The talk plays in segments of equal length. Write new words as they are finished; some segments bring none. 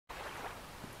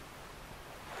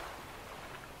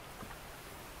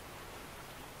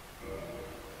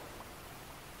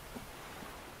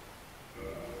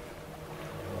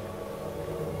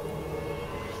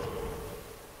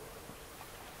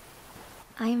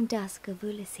I am Dusk of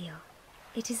Ulysio.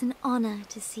 It is an honor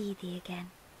to see thee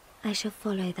again. I shall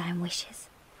follow thine wishes.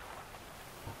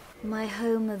 My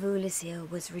home of Ulysio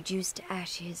was reduced to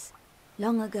ashes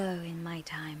long ago in my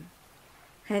time.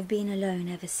 I have been alone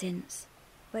ever since,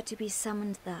 but to be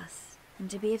summoned thus, and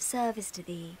to be of service to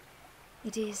thee,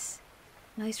 it is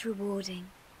most rewarding.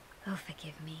 Oh,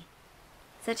 forgive me.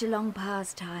 Such a long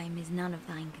past time is none of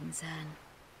thine concern.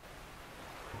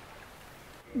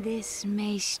 This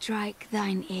may strike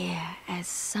thine ear as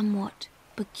somewhat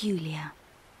peculiar,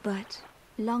 but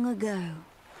long ago,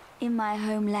 in my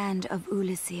homeland of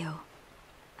Ulysio,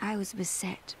 I was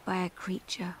beset by a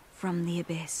creature from the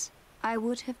abyss. I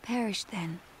would have perished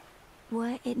then,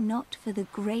 were it not for the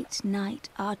great knight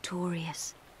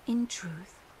Artorius. In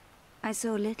truth, I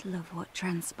saw little of what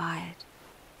transpired,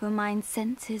 for mine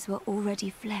senses were already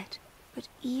fled, but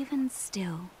even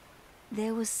still,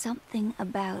 there was something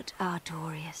about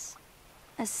Artorius,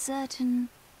 a certain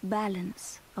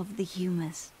balance of the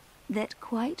humors that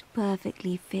quite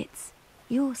perfectly fits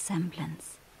your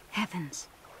semblance. Heavens,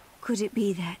 could it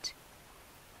be that?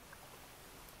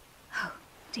 Oh,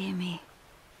 dear me.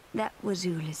 That was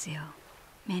Ulysio,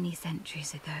 many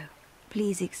centuries ago.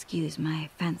 Please excuse my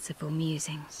fanciful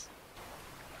musings.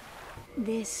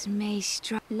 This may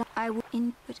strike. I will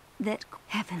input that.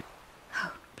 Heaven.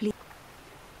 Oh, please.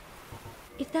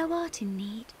 If thou art in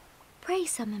need, pray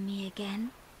summon me again.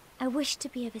 I wish to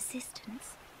be of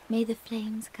assistance. May the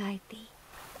flames guide thee.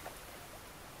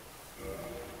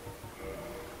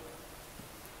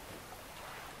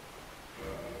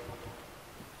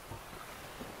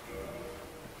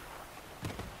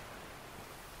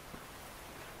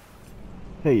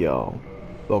 Hey y'all,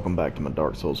 welcome back to my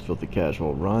Dark Souls Filthy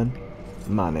Casual run.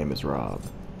 My name is Rob.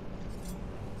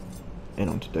 And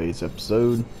on today's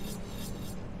episode,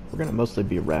 we're gonna mostly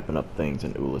be wrapping up things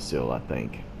in Ulysio, I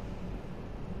think.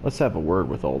 Let's have a word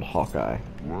with old Hawkeye.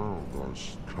 Well,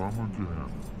 thou'st come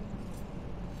again.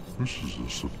 This is a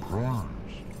surprise.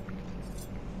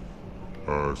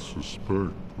 I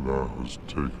suspect thou hast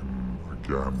taken a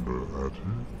gander at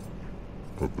it,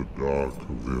 but the dark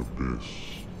of the abyss,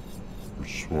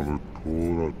 which swallowed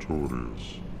poor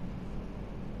Artorius,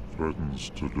 threatens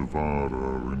to devour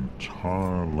our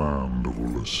entire land of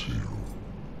Ulysio.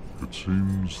 It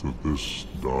seems that this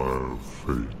dire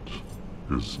fate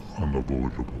is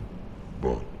unavoidable,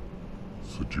 but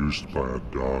seduced by a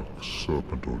dark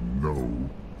serpent or no,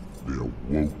 they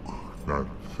awoke that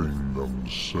thing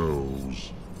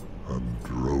themselves and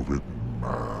drove it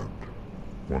mad.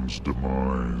 One's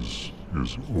demise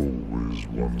is always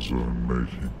one's own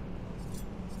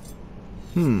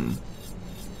making.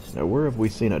 Now where have we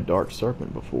seen a dark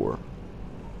serpent before?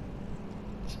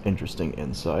 It's interesting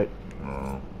insight.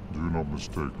 Do not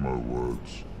mistake my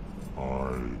words.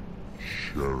 I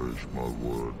cherish my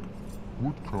work.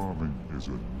 Wood carving is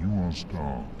a nuanced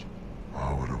art.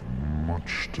 I would have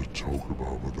much to talk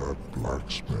about with that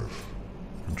blacksmith.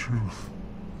 In truth,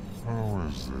 how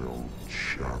is the old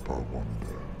chap, I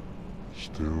wonder?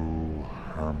 Still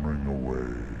hammering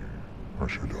away, I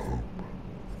should hope.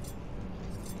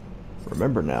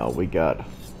 Remember now, we got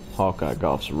Hawkeye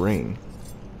Goff's ring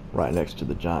right next to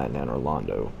the giant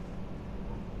Anorlando.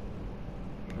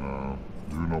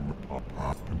 Do not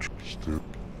still.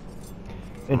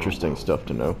 Interesting stuff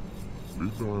to know.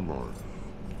 Lead thy life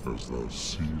as thou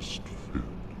seest fit.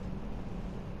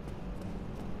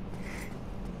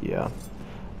 Yeah.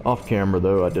 Off camera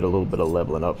though, I did a little bit of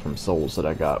leveling up from souls that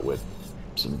I got with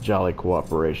some jolly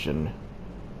cooperation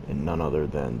in none other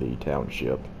than the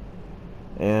township.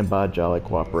 And by jolly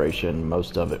cooperation,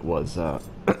 most of it was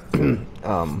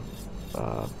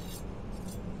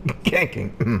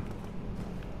ganking.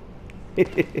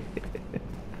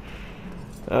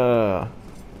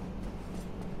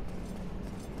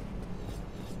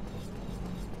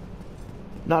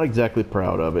 Not exactly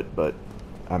proud of it, but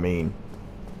I mean,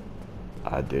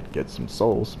 I did get some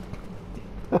souls.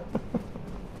 It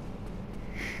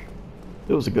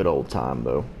was a good old time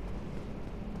though.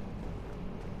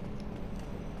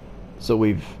 So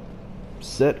we've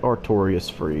set Artorius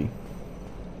free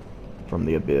from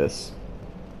the abyss.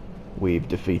 We've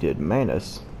defeated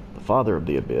Manus, the father of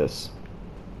the abyss.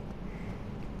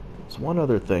 There's one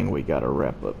other thing we gotta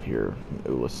wrap up here in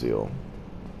Ulysio.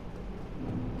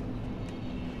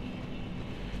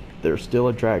 There's still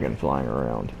a dragon flying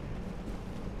around.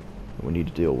 We need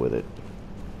to deal with it.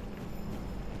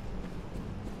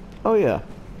 Oh yeah.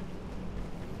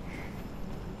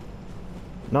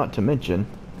 Not to mention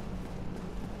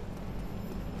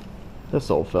this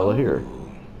old fella here.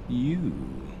 You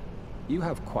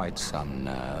have quite some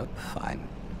nerve.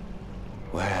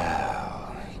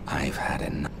 Well, I've had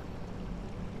enough.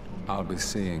 I'll be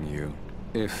seeing you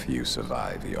if you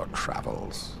survive your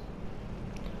travels.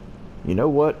 You know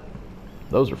what?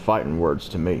 Those are fighting words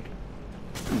to me.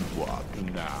 What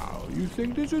now? You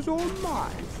think this is all my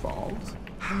fault?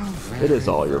 How very, It is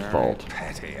all your very fault.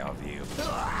 petty of you.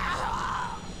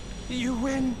 You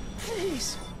win.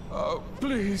 Please. Oh,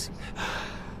 please.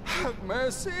 Have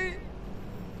mercy.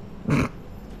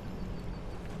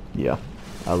 Yeah,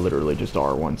 I literally just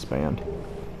R1 spammed.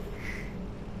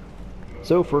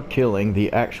 So for killing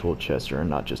the actual Chester and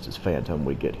not just his phantom,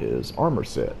 we get his armor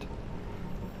set.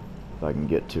 If I can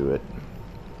get to it.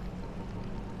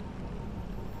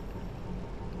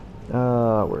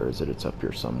 Where is it? It's up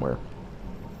here somewhere.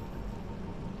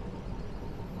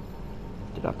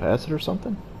 Did I pass it or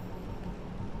something?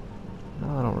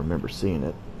 No, I don't remember seeing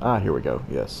it. Ah, here we go.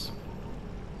 Yes.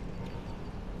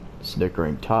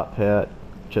 Snickering top hat,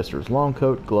 Chester's long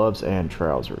coat, gloves, and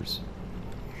trousers.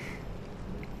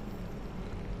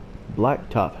 Black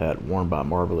top hat worn by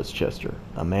Marvelous Chester,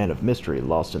 a man of mystery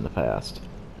lost in the past.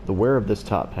 The wearer of this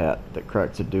top hat that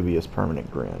cracks a dubious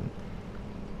permanent grin.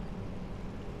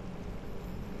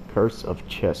 Curse of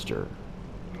Chester.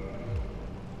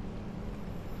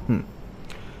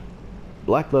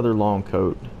 Black leather long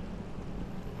coat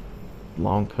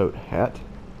hat.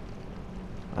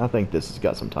 I think this has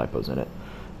got some typos in it.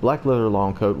 Black leather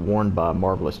long coat worn by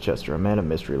Marvelous Chester, a man of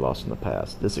mystery lost in the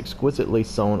past. This exquisitely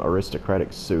sewn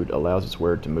aristocratic suit allows its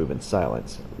wearer to move in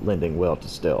silence, lending well to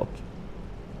stealth.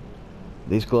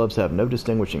 These gloves have no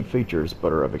distinguishing features,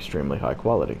 but are of extremely high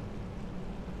quality.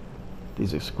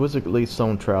 These exquisitely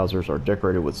sewn trousers are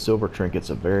decorated with silver trinkets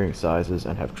of varying sizes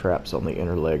and have traps on the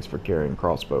inner legs for carrying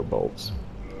crossbow bolts.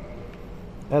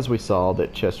 As we saw,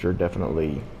 that Chester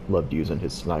definitely loved using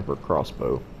his sniper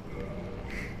crossbow.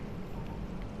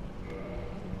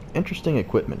 Interesting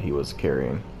equipment he was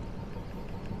carrying.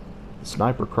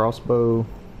 Sniper crossbow,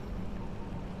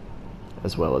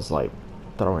 as well as like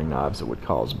throwing knives that would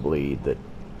cause bleed that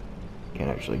can't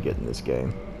actually get in this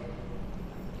game.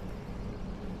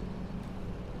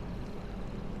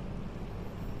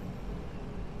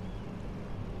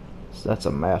 So that's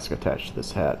a mask attached to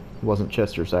this hat. It wasn't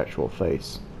Chester's actual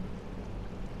face.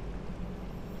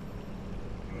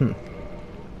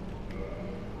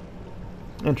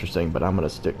 Interesting, but I'm going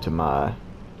to stick to my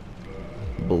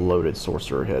bloated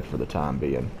sorcerer head for the time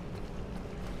being.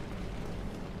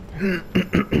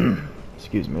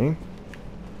 Excuse me.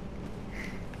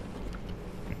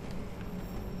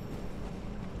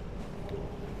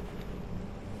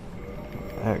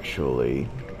 Actually,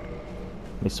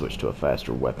 let me switch to a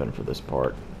faster weapon for this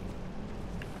part.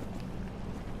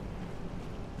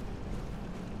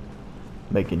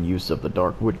 Making use of the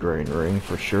dark wood grain ring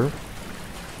for sure,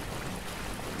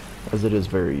 as it is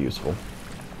very useful.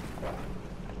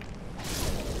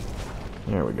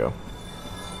 There we go.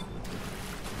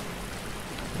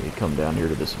 You come down here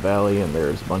to this valley and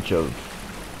there's a bunch of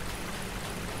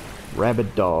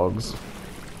rabid dogs.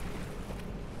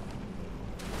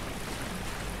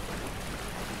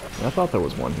 I thought there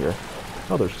was one here.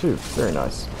 Oh, there's two. Very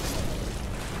nice.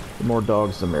 The more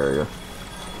dogs, the merrier.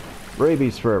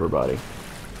 Rabies for everybody.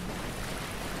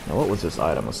 Now, what was this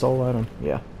item? A soul item?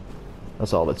 Yeah.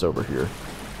 That's all that's over here.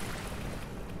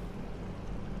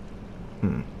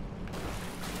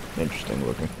 Interesting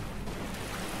looking.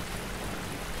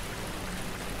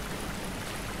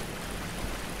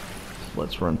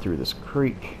 Let's run through this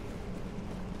creek.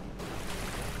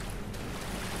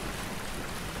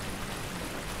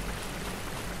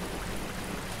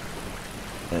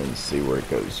 And see where it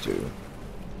goes to.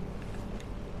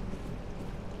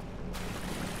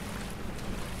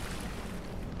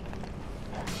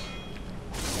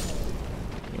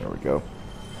 There we go.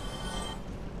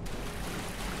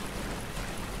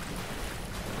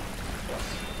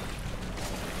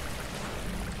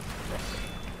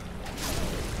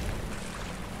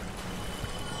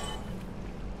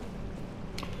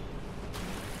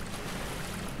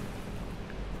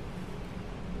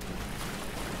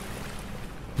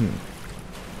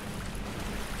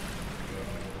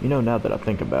 You know, now that I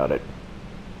think about it,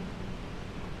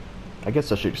 I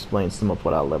guess I should explain some of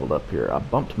what I leveled up here. I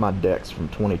bumped my dex from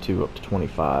 22 up to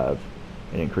 25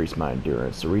 and increased my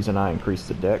endurance. The reason I increased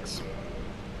the dex,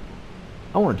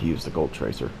 I wanted to use the gold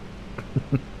tracer,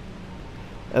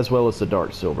 as well as the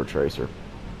dark silver tracer.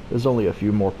 There's only a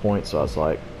few more points, so I was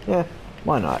like, yeah,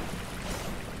 why not?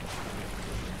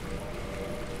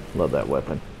 Love that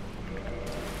weapon.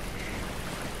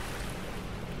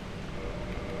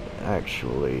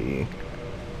 Actually,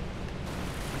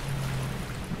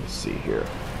 let me see here.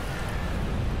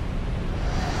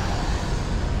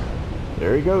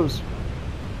 There he goes.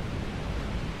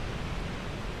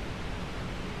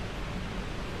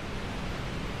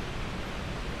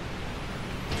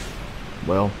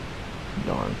 Well,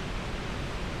 darn.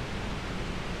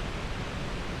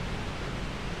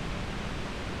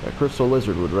 That crystal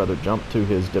lizard would rather jump to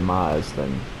his demise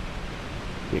than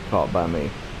get caught by me.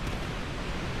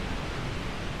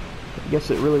 I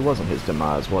guess it really wasn't his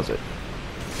demise, was it?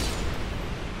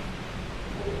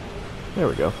 There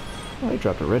we go. Oh, he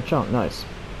dropped a red chunk. Nice.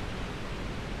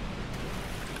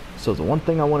 So the one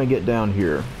thing I want to get down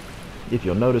here, if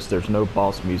you'll notice there's no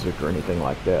boss music or anything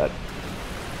like that.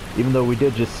 Even though we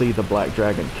did just see the Black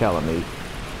Dragon Calamite.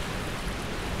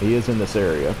 He is in this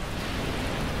area.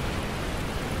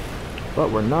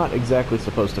 But we're not exactly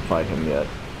supposed to fight him yet.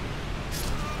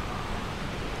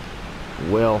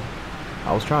 Well,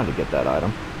 I was trying to get that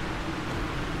item.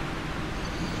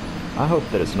 I hope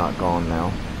that it's not gone now.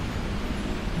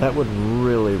 That would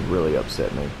really, really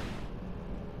upset me.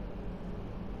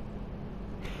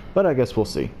 But I guess we'll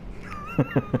see.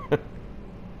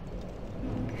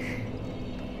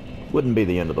 Wouldn't be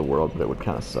the end of the world, but it would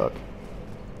kind of suck.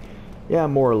 Yeah,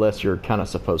 more or less you're kind of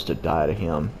supposed to die to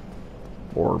him.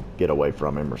 Or get away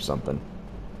from him or something.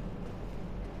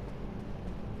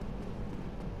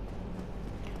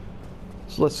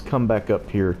 So let's come back up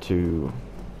here to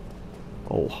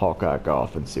old Hawkeye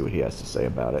Goff and see what he has to say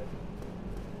about it.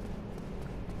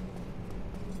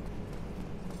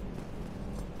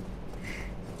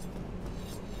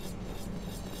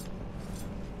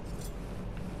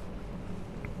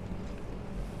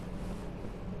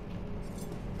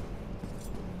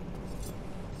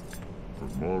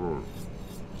 Tomorrow,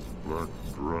 is the Black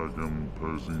Dragon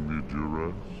posing the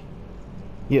duress?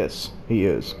 Yes, he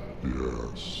is.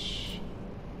 Yes,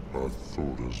 I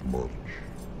thought as much.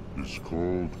 He's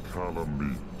called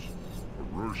Calamite,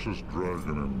 ferocious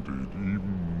dragon indeed.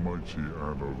 Even mighty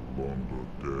Anna Londa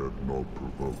dared not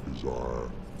provoke his ire.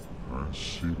 I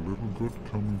see little good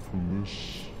coming from this,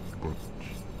 but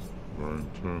my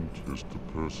intent is to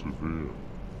persevere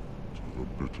to the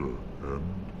bitter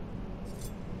end.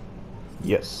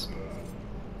 Yes.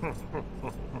 Good,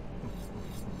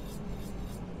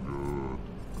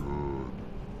 good.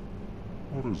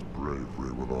 What is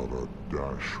bravery without a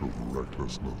dash of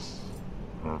recklessness?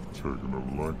 I've taken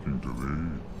a liking to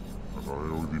thee, and I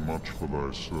owe thee much for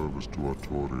thy service to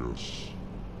Artorias.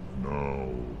 Now,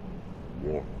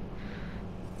 watch,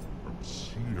 and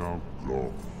see how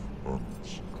Goff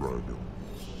hunts dragons.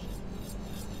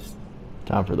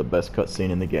 Time for the best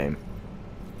cutscene in the game.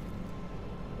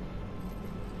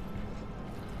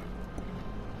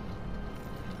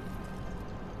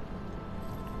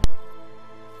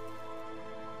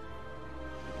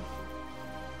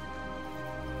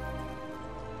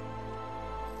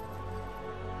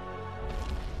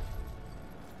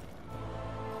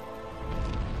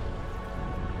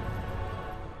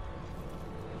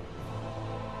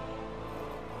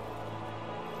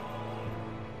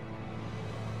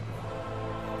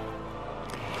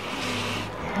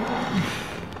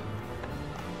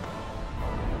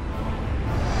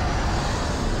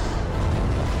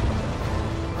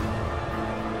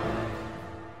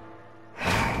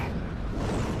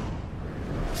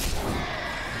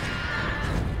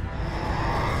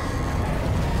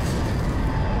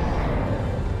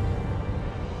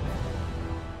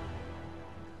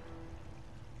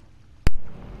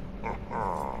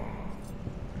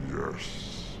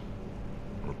 Yes.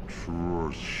 A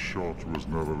truer shot was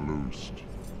never loosed.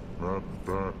 That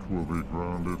bat will be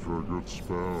grounded for a good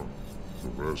spell. The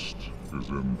rest is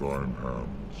in thine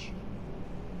hands.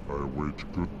 I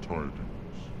await good tidings.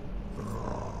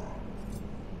 Ah.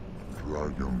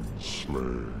 Dragon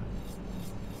slaying.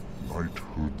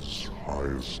 Knighthood's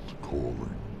highest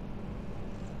calling.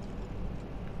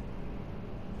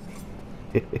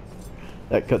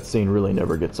 That cutscene really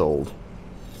never gets old.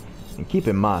 And keep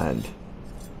in mind,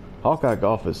 Hawkeye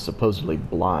Goff is supposedly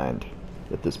blind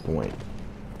at this point.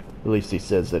 At least he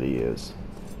says that he is.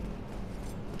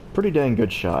 Pretty dang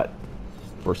good shot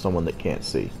for someone that can't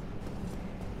see.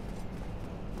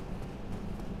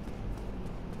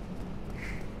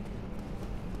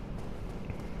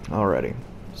 Alrighty,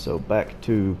 so back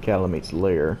to Calamite's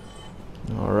lair.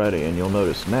 Alrighty, and you'll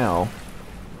notice now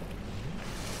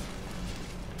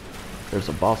there's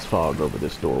a boss fog over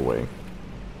this doorway.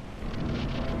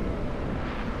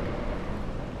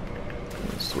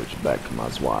 Let's switch back to my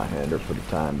Zweihander for the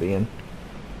time being.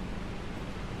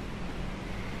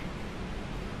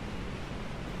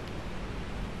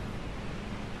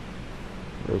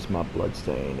 Where's my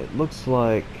bloodstain? It looks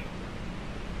like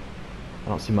I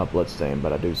don't see my bloodstain,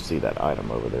 but I do see that item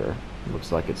over there. It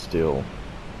looks like it's still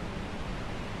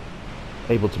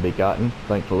able to be gotten,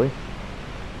 thankfully.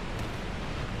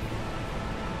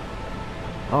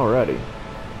 Alrighty.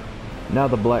 Now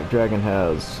the Black Dragon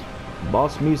has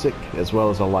boss music as well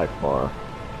as a life bar.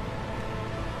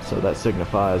 So that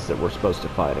signifies that we're supposed to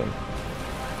fight him.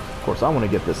 Of course, I want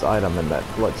to get this item and that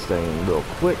bloodstain real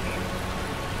quick.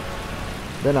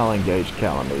 Then I'll engage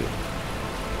Calamite.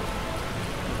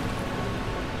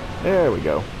 There we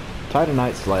go.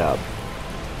 Titanite slab.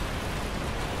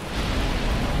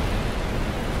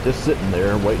 Just sitting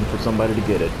there waiting for somebody to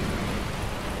get it.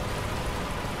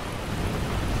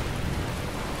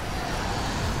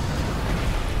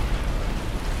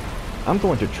 I'm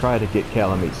going to try to get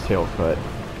Calamite's tail cut.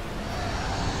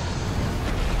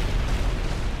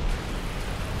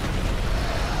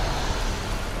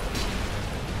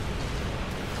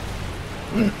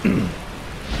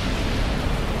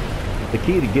 The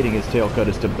key to getting his tail cut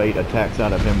is to bait attacks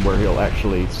out of him where he'll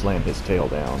actually slam his tail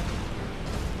down.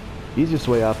 Easiest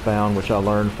way I've found, which I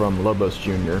learned from Lobos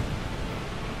Jr.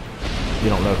 You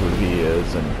don't know who he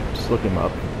is, and just look him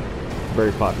up.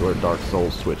 Very popular Dark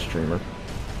Souls Twitch streamer.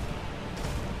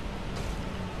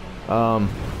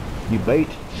 You bait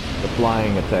the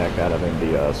flying attack out of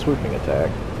him, the swooping attack.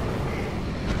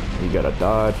 You gotta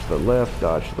dodge to the left,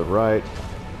 dodge to the right,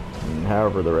 and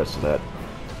however the rest of that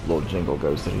little jingle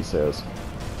goes that he says.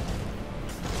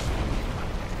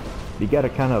 You gotta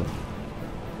kind of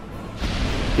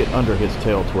get under his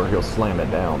tail to where he'll slam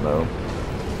it down, though.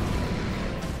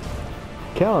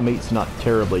 Calamite's not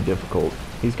terribly difficult.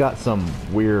 He's got some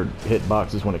weird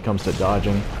hitboxes when it comes to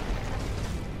dodging.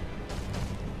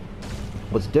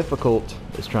 What's difficult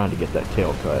is trying to get that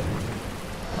tail cut.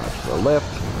 To the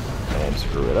left, and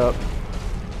screw it up.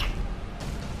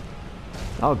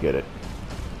 I'll get it.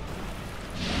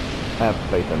 I have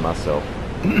faith in myself.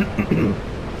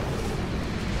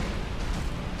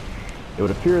 It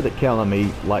would appear that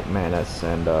Calamite, like Manus,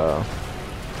 and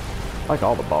like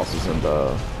all the bosses in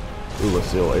the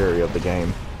Ulasil area of the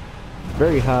game,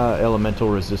 very high elemental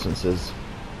resistances.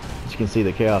 As you can see,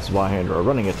 the Chaos Zweihander, a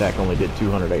running attack, only did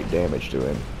 208 damage to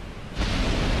him.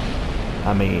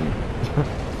 I mean,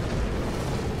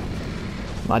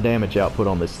 my damage output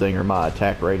on this thing, or my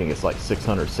attack rating, is like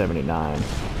 679.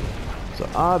 So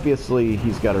obviously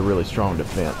he's got a really strong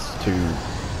defense to...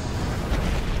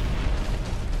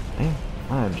 Man,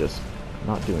 I am just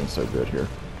not doing so good here.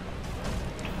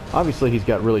 Obviously he's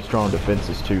got really strong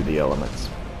defenses to the elements.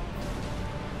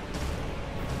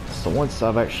 So once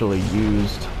I've actually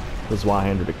used the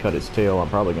Zweihander to cut his tail, I'm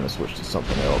probably going to switch to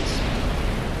something else.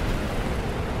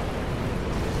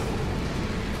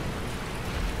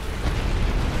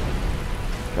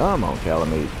 Come on,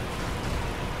 Calamite.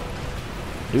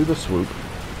 Do the swoop.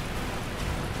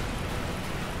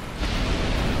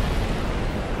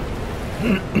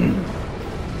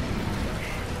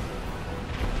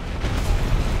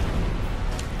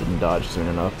 Didn't dodge soon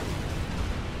enough.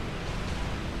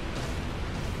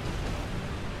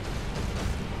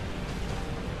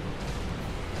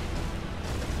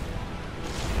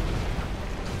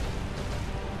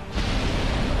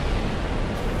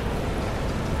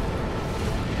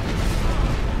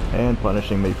 And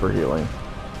punishing me for healing.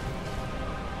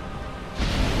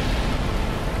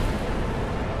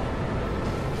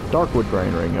 Darkwood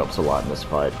Grain Ring helps a lot in this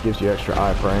fight. Gives you extra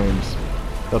iframes,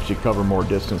 helps you cover more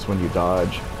distance when you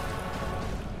dodge.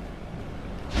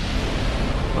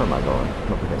 Where am I going?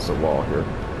 I'm up against the wall here.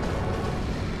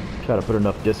 Try to put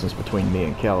enough distance between me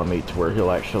and Calamite to where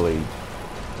he'll actually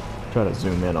try to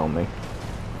zoom in on me.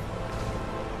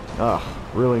 Ah,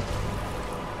 really?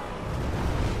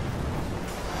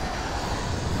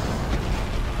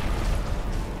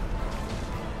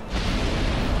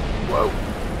 Whoa.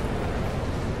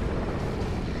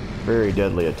 Very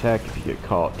deadly attack if you get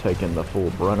caught taking the full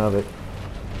brunt of it.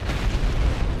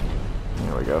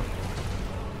 There we go.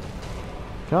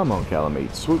 Come on,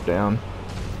 Calamite, swoop down.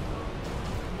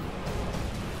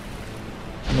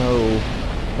 No,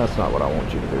 that's not what I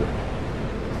want you to do.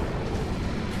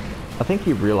 I think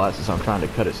he realizes I'm trying to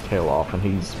cut his tail off and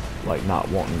he's like not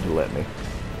wanting to let me.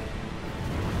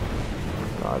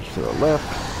 Dodge to the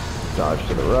left, dodge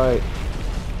to the right.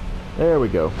 There we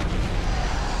go.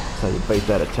 That's how you bait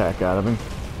that attack out of him.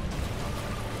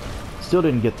 Still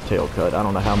didn't get the tail cut. I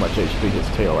don't know how much HP his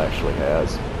tail actually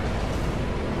has.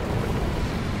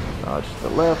 Dodge to the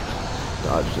left,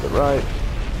 dodge to the right.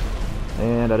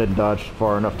 And I didn't dodge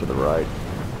far enough to the right.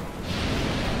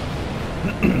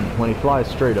 When he flies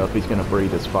straight up, he's going to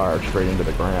breathe his fire straight into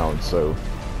the ground, so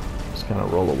just kind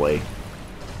of roll away.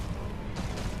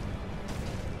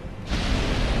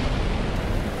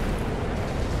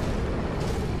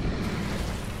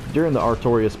 During the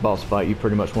Artorias boss fight, you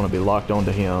pretty much want to be locked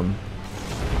onto him.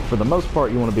 For the most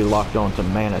part, you want to be locked onto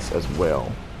Manus as well,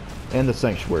 and the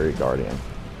Sanctuary Guardian.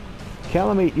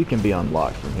 Calamite, you can be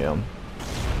unlocked from him.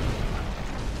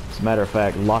 As a matter of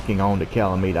fact, locking on to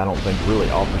Calamite I don't think really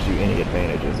offers you any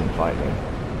advantages in fighting him.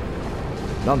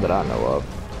 None that I know of.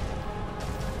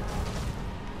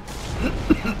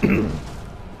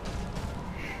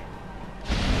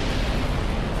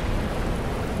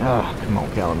 Ah, come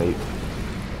on, Calamite.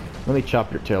 Let me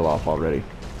chop your tail off already.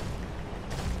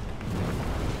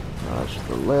 To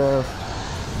the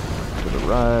left, to the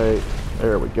right.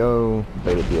 There we go.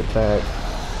 Baited the attack.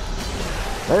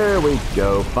 There we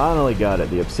go. Finally got it.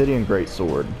 The Obsidian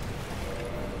Greatsword.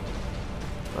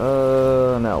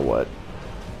 Now what?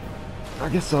 I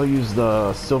guess I'll use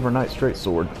the Silver Knight Straight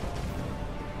Sword.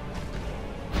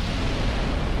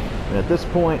 And at this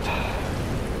point,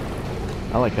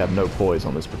 I like have no poise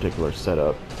on this particular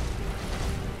setup.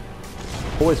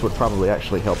 Poise would probably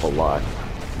actually help a lot,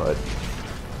 but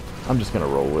I'm just gonna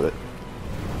roll with it.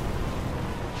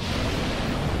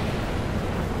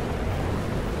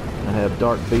 I have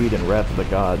Dark Bead and Wrath of the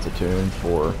Gods attuned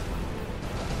for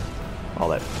all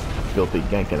that filthy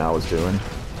ganking I was doing.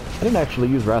 I didn't actually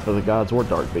use Wrath of the Gods or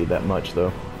Dark Bead that much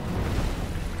though.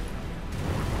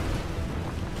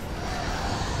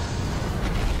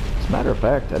 As a matter of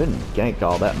fact, I didn't gank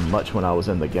all that much when I was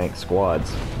in the gank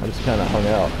squads. I just kind of hung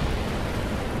out.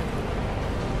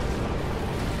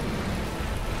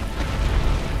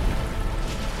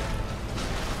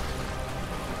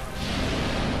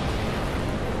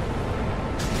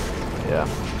 Yeah,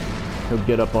 he'll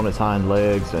get up on his hind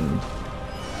legs and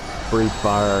breathe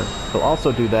fire. He'll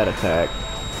also do that attack,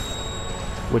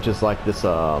 which is like this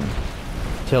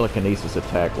telekinesis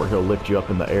attack where he'll lift you up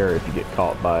in the air if you get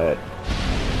caught by it.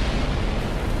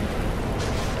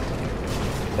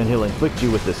 And he'll inflict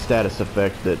you with this status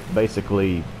effect that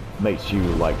basically makes you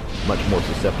like much more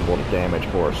susceptible to damage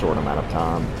for a short amount of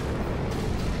time.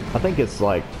 I think it's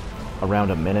like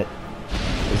around a minute.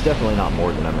 It's definitely not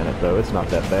more than a minute though. It's not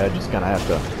that bad. Just kind of have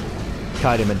to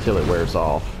kite him until it wears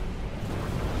off.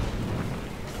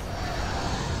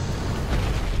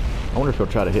 I wonder if he'll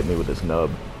try to hit me with this nub.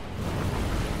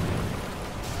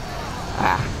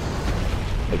 Ah!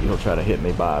 Maybe he'll try to hit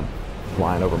me by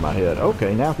flying over my head.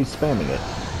 Okay, now he's spamming it.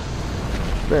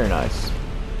 Very nice.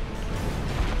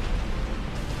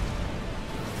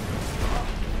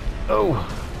 Oh!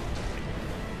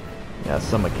 Yeah,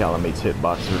 some of Calamite's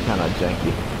hitboxes are kind of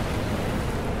janky.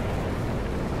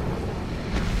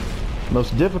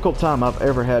 Most difficult time I've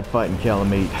ever had fighting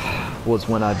Calamite was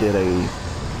when I did a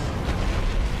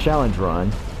challenge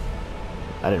run.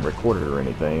 I didn't record it or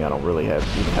anything. I don't really even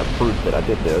have proof that I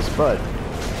did this, but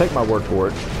take my word for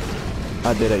it.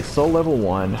 I did a soul level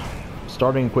 1,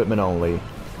 starting equipment only,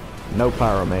 no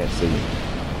pyromancy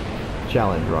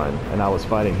challenge run, and I was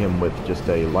fighting him with just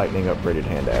a lightning upgraded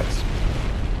hand axe.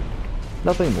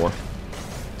 Nothing more.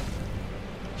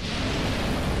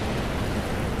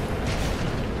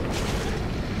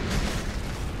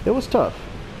 It was tough.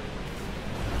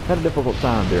 Had a difficult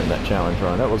time during that challenge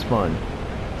run. That was fun.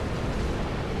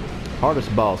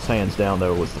 Hardest boss, hands down,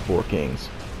 though, was the Four Kings.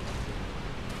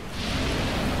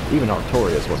 Even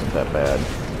Artorias wasn't that bad.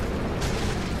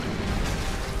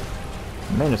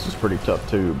 Manus was pretty tough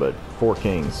too, but Four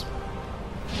Kings,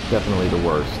 definitely the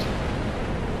worst.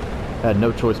 Had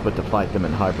no choice but to fight them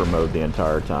in hyper mode the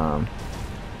entire time.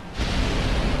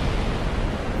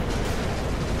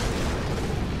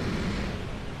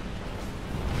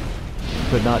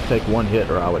 Could not take one hit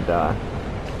or I would die.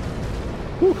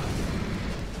 Whew.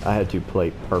 I had to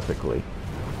play perfectly.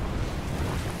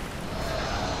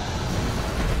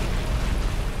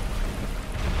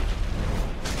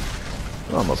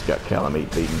 Almost got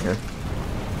Calamite beaten here.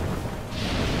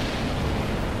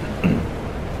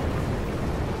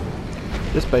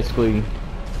 Just basically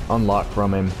unlock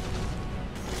from him.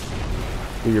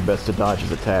 Do your best to dodge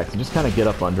his attacks and just kind of get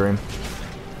up under him.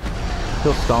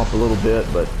 He'll stomp a little bit,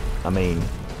 but I mean,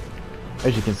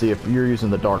 as you can see, if you're using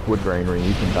the Dark Wood Grain Ring,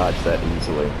 you can dodge that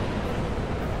easily.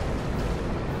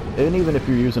 And even if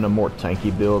you're using a more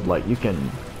tanky build, like you can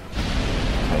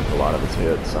tank a lot of his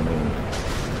hits. I mean,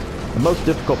 the most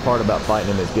difficult part about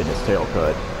fighting him is getting his tail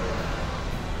cut.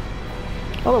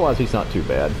 Otherwise, he's not too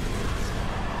bad.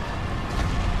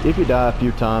 If you die a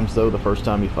few times, though, the first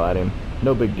time you fight him,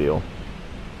 no big deal.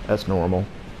 That's normal.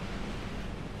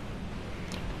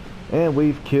 And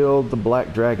we've killed the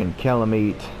Black Dragon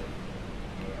Calamite.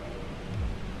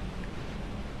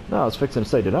 No, I was fixing to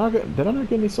say, did I not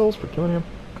get any souls for killing him?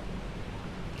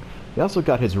 He also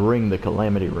got his ring, the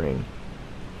Calamity Ring.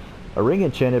 A ring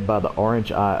enchanted by the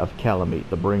Orange Eye of Calamite,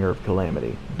 the bringer of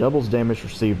calamity. Doubles damage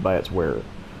received by its wearer.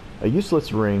 A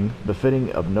useless ring,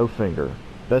 befitting of no finger.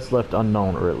 Best left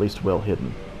unknown or at least well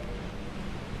hidden.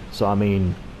 So I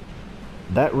mean,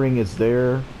 that ring is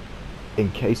there in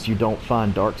case you don't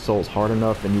find Dark Souls hard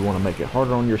enough and you want to make it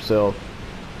harder on yourself,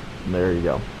 there you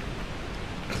go.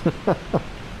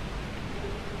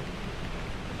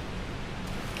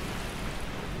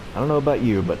 I don't know about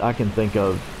you, but I can think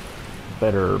of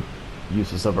better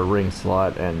uses of a ring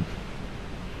slot and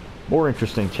more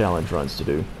interesting challenge runs to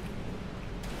do.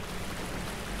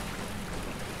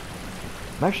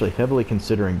 I'm actually heavily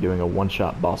considering doing a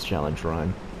one-shot boss challenge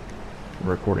run and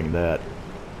recording that,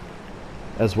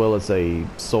 as well as a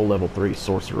Soul Level 3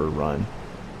 Sorcerer run.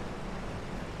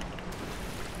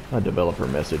 A developer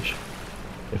message.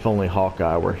 If only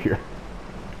Hawkeye were here.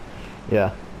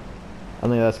 Yeah, I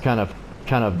think that's kind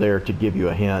of there to give you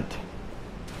a hint.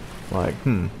 Like,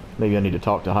 maybe I need to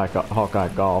talk to Hawkeye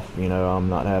Golf. You know, I'm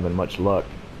not having much luck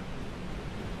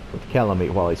with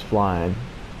Calamite while he's flying.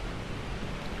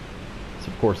 So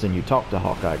of course then you talk to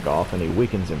Hawkeye Golf and he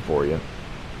weakens him for you.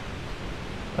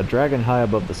 A dragon high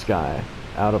above the sky,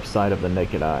 out of sight of the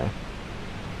naked eye.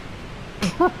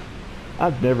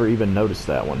 I've never even noticed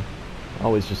that one. I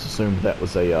always just assumed that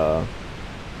was a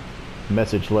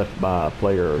message left by a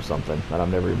player or something, and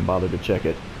I've never even bothered to check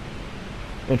it.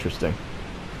 Interesting.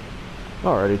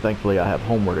 Alrighty, thankfully I have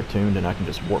Homeward attuned and I can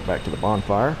just warp back to the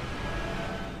bonfire.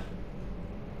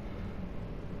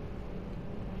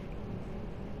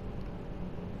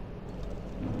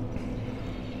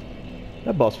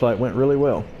 That boss fight went really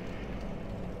well.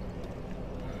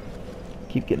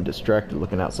 Keep getting distracted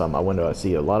looking outside my window. I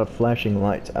see a lot of flashing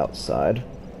lights outside.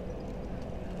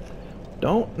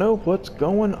 Don't know what's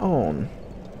going on.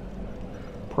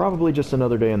 Probably just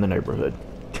another day in the neighborhood.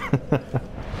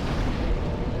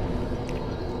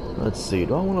 Let's see,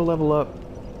 do I want to level up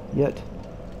yet?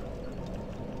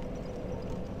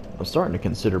 I'm starting to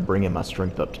consider bringing my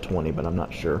strength up to 20, but I'm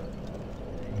not sure.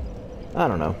 I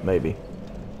don't know, maybe.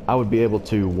 I would be able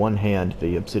to one-hand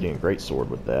the Obsidian Greatsword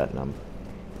with that, and I'm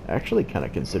actually kind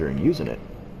of considering using it.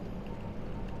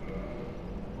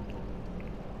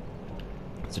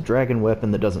 It's a dragon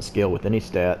weapon that doesn't scale with any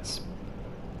stats.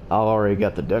 I already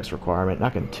got the dex requirement, and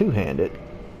I can two-hand it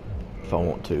if I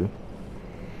want to.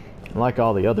 And like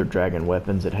all the other dragon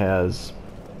weapons, it has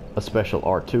a special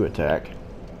R2 attack.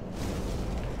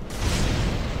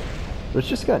 But it's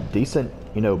just got decent,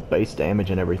 you know, base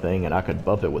damage and everything, and I could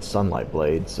buff it with Sunlight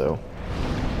Blade, so...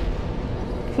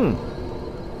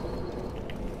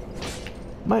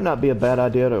 Might not be a bad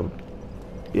idea to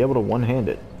be able to one-hand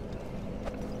it.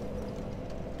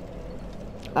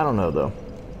 I don't know, though.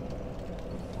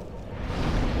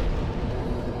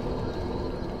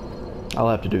 I'll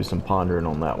have to do some pondering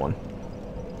on that one.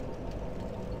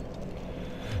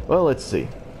 Well, let's see.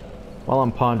 While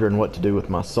I'm pondering what to do with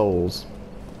my souls,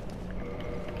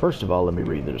 first of all, let me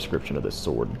read the description of this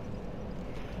sword.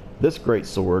 This great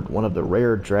sword, one of the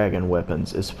rare dragon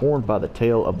weapons, is formed by the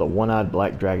tail of the one-eyed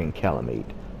black dragon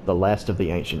Calamite, the last of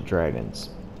the ancient dragons.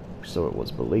 So it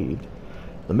was believed.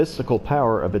 The mystical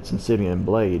power of its insidious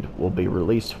blade will be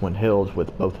released when held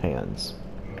with both hands.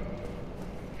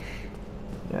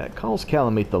 Yeah, it calls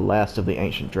Calamite the last of the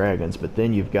ancient dragons, but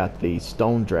then you've got the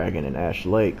stone dragon in Ash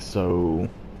Lake, so...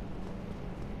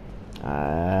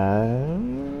 I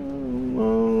don't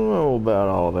know about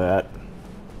all that.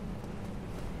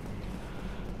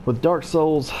 With Dark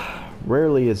Souls,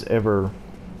 rarely are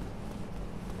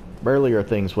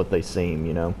things what they seem,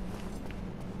 you know?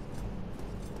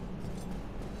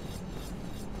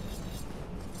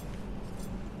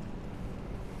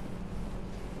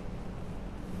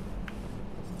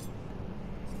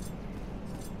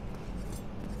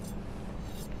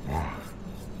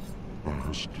 Thou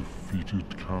hast defeated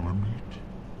Calamite,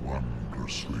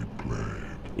 wondrously played.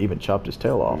 Even chopped his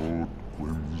tail off. Lord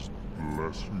Gwyn's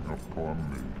blessing upon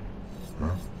me.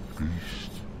 That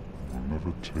beast will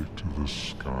never take to the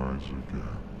skies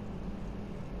again.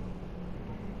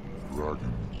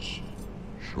 Dragons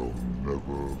shall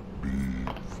never be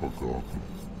forgotten.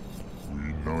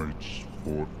 We knights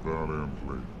fought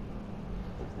valiantly,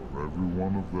 but for every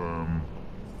one of them,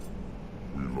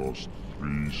 we lost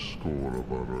 70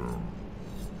 of our own.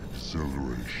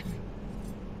 Exhilaration,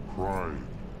 pride,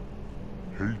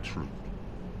 hatred,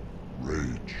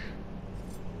 rage.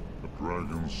 The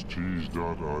dragons teased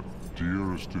out our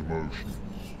dearest emotions.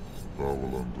 Thou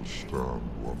will understand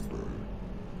one day.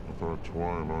 At our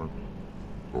twilight,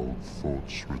 old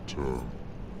thoughts return,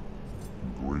 in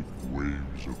great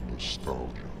waves of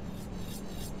nostalgia.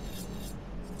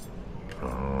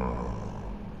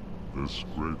 This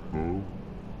great bow,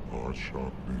 I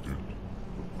shan't need it,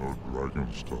 but no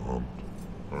dragons to hunt.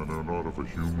 I know not if a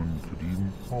human could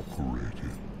even operate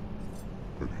it,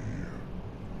 but here,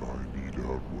 thy need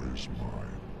outweighs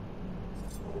mine.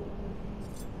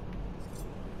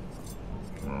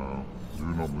 Now,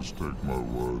 mistake my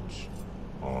words.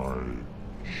 I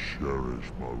cherish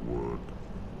my work.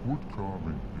 Wood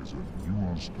carving is a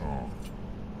nuanced art.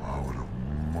 I would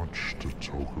have much to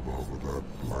talk about with that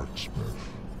blacksmith.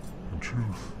 In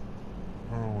truth,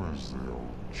 how is the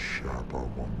old chap, I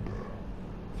wonder?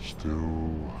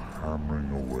 Still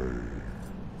hammering away,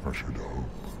 I should hope.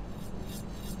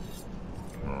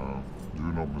 Now, do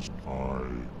not miss I.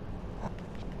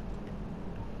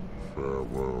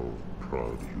 Farewell,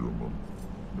 proud human.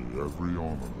 May every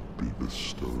honor be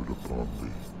bestowed upon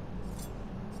thee.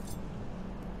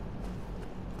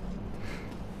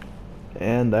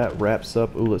 And that wraps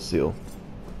up Ulasil.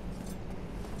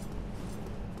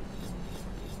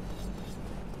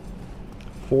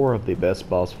 Four of the best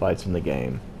boss fights in the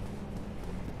game.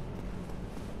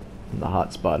 In the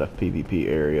hotspot of PvP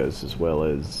areas, as well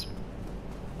as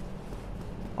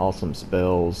awesome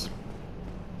spells,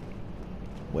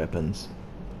 weapons,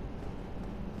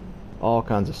 all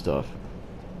kinds of stuff.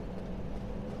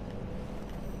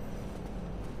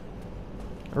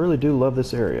 I really do love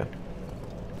this area.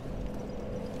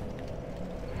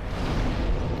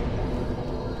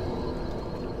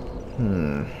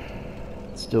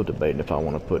 Still debating if I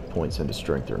want to put points into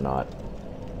strength or not.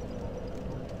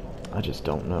 I just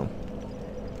don't know.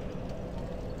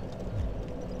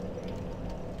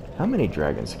 How many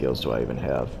dragon skills do I even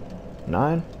have?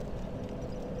 9?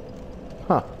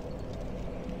 Huh.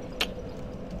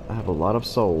 I have a lot of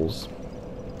souls.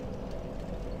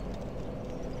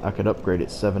 I could upgrade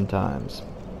it 7 times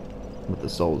with the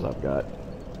souls I've got.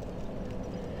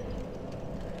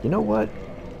 You know what?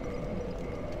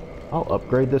 I'll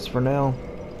upgrade this for now.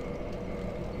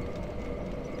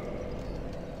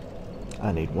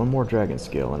 I need one more dragon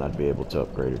skill and I'd be able to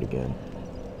upgrade it again.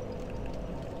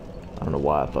 I don't know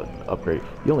why I thought upgrade.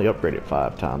 You only upgrade it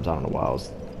 5 times. I don't know why I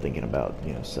was thinking about,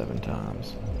 7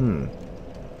 times.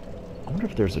 I wonder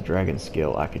if there's a dragon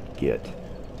skill I could get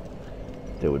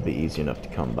that would be easy enough to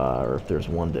come by, or if there's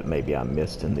one that maybe I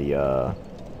missed in the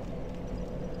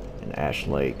in Ash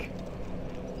Lake.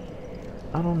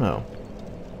 I don't know.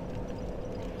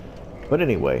 But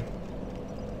anyway,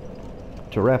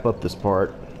 to wrap up this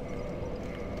part,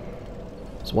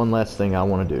 there's one last thing I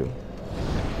want to do.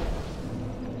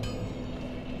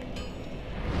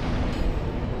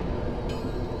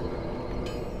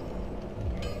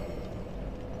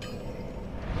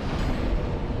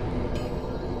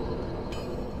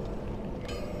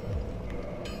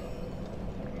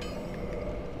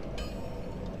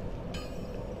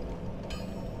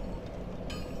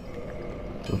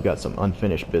 We've got some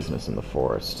unfinished business in the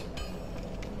forest.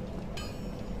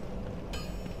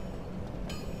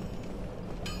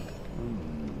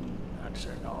 That's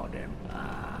an odd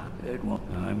good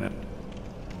one.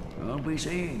 I'll be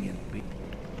seeing you.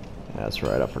 That's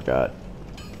right, I forgot.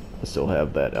 I still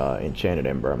have that enchanted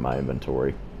ember in my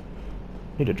inventory.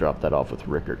 Need to drop that off with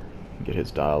Rickard and get his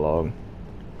dialogue.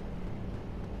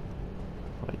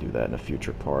 I'll do that in a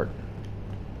future part.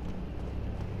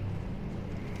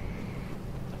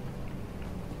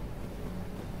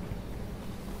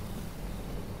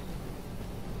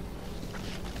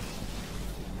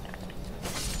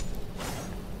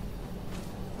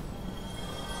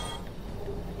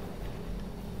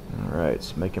 Alright,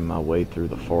 so making my way through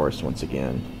the forest once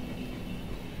again.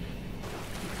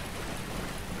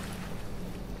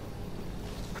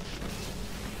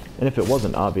 And if it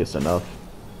wasn't obvious enough,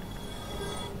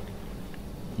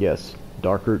 yes,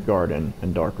 Darkroot Garden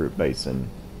and Darkroot Basin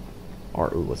are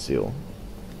Ulasil.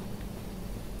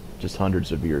 Just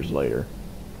hundreds of years later.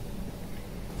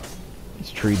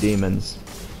 These tree demons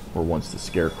were once the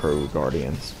Scarecrow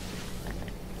Guardians.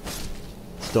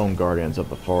 Stone Guardians of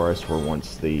the Forest were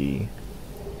once the,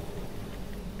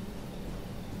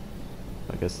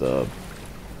 I guess,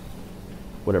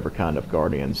 whatever kind of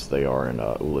guardians they are in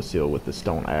Ulasil with the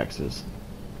stone axes.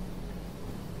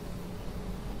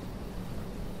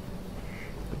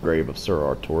 The grave of Sir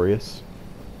Artorias.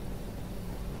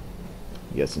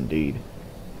 Yes, indeed.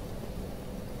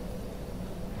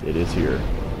 It is here.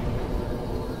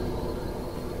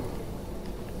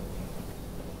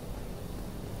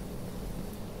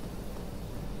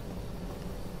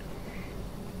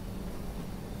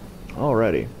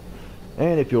 Alrighty,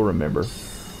 and if you'll remember,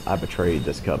 I betrayed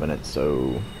this covenant,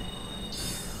 so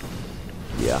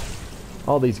yeah,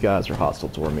 all these guys are hostile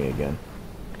toward me again.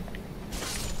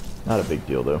 Not a big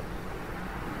deal though.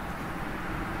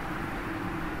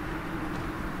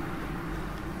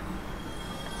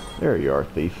 There you are,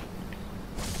 thief.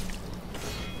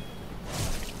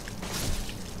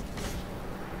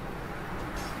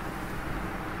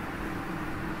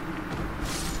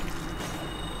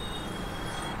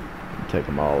 Take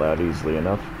them all out easily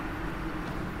enough.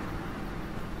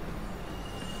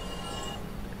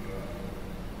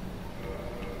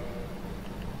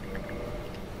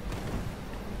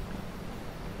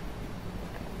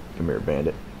 here,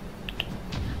 bandit.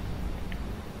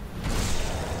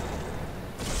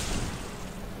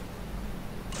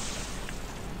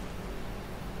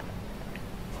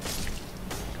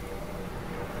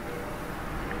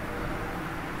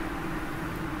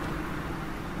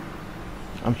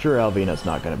 I'm sure Alvina's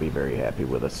not going to be very happy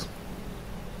with us.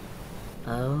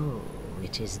 Oh,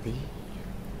 it is thee.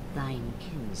 Thine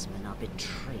kinsmen are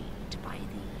betrayed by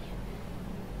thee.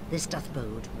 This doth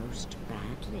bode most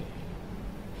badly.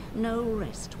 No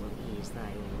rest will ease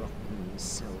thy rotten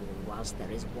soul whilst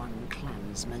there is one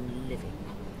clansman living.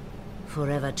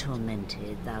 Forever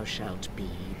tormented thou shalt be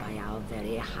by our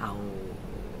very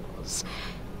howls.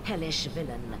 Hellish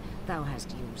villain, thou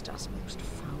hast used us most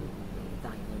foully, thy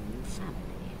own family.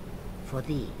 For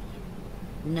thee,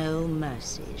 no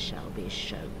mercy shall be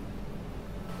shown.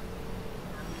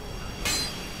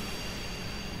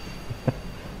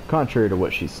 Contrary to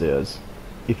what she says,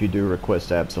 if you do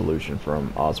request absolution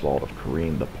from Oswald of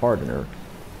Kareem the Pardoner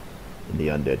in the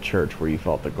Undead Church where you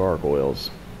fought the gargoyles,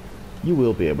 you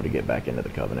will be able to get back into the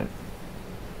Covenant.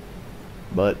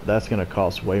 But that's going to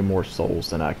cost way more souls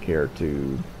than I care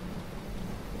to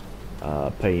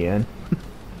pay in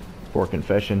for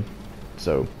confession.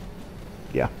 So,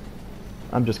 yeah.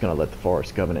 I'm just going to let the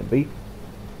Forest Covenant be.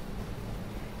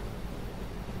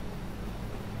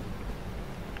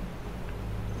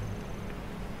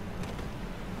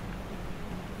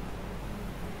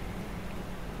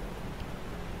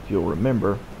 If you'll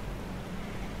remember,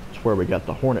 it's where we got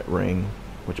the Hornet Ring,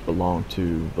 which belonged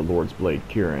to the Lord's Blade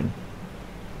Kieran,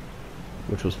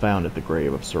 which was found at the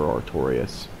grave of Sir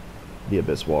Artorias, the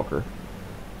Abyss Walker.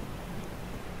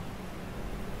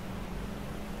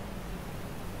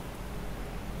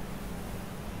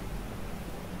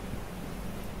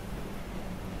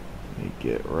 Let me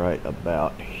get right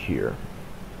about here.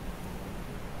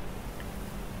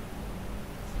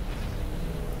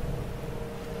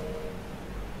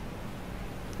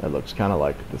 That looks kind of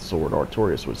like the sword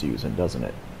Artorias was using, doesn't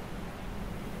it?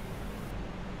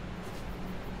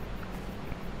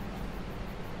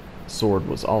 The sword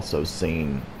was also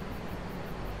seen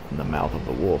in the mouth of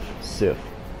the wolf, Sif.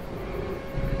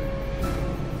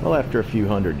 Well, after a few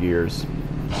hundred years,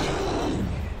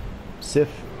 Sif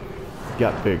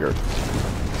got bigger.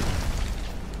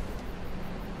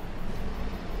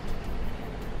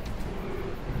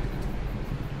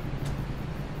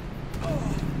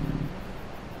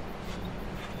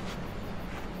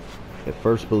 At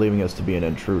first believing us to be an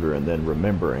intruder and then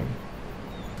remembering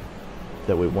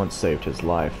that we once saved his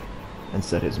life and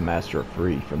set his master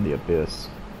free from the abyss.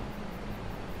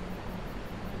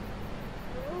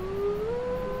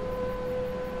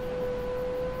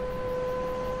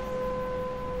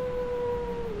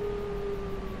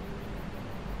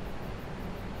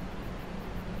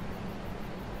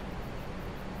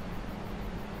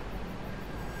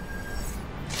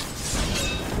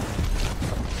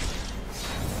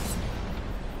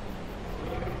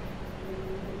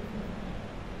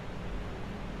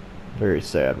 Very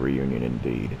sad reunion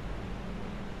indeed.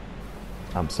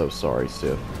 I'm so sorry,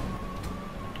 Sif.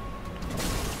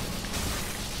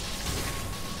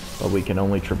 But we can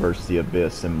only traverse the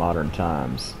abyss in modern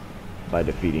times by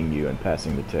defeating you and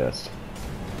passing the test.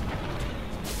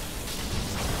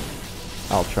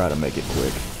 I'll try to make it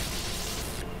quick.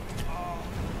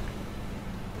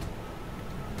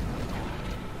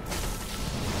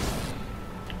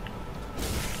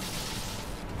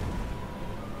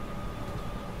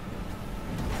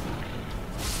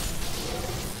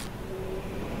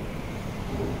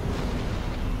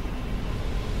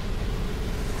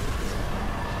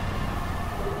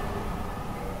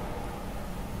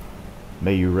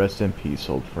 May you rest in peace,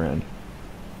 old friend.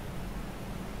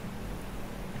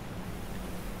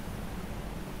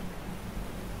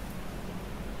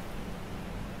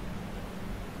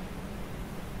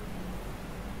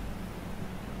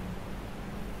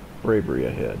 Bravery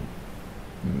ahead.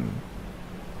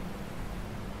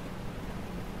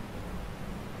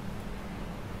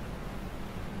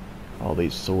 All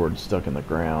these swords stuck in the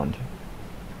ground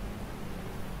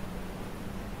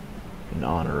in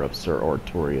honor of Sir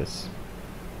Artorias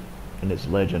and his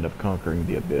legend of conquering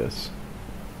the abyss.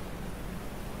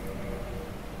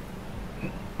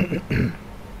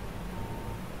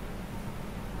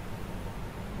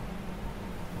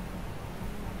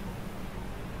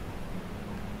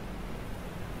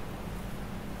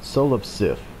 Soul of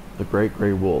Sif, the great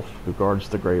grey wolf who guards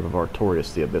the grave of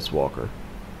Artorias the Abyss Walker.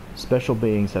 Special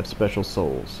beings have special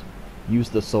souls. Use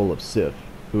the soul of Sif,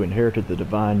 who inherited the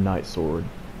divine Night Sword,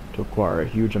 to acquire a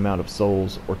huge amount of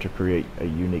souls or to create a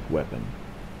unique weapon.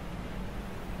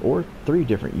 Or 3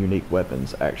 different unique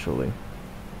weapons, actually.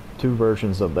 2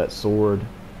 versions of that sword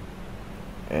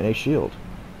and a shield.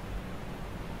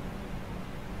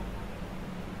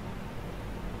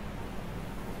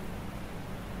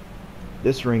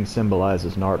 This ring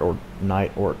symbolizes Knight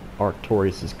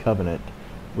Arctorius' covenant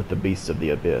with the beasts of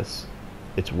the abyss.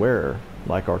 Its wearer,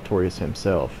 like Arctorius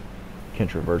himself, can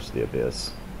traverse the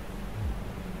abyss.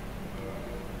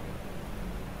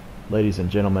 Ladies and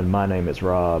gentlemen, my name is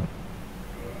Rob.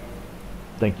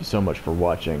 Thank you so much for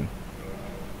watching.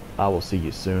 I will see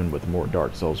you soon with more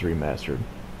Dark Souls Remastered.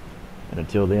 And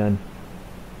until then,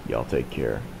 y'all take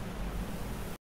care.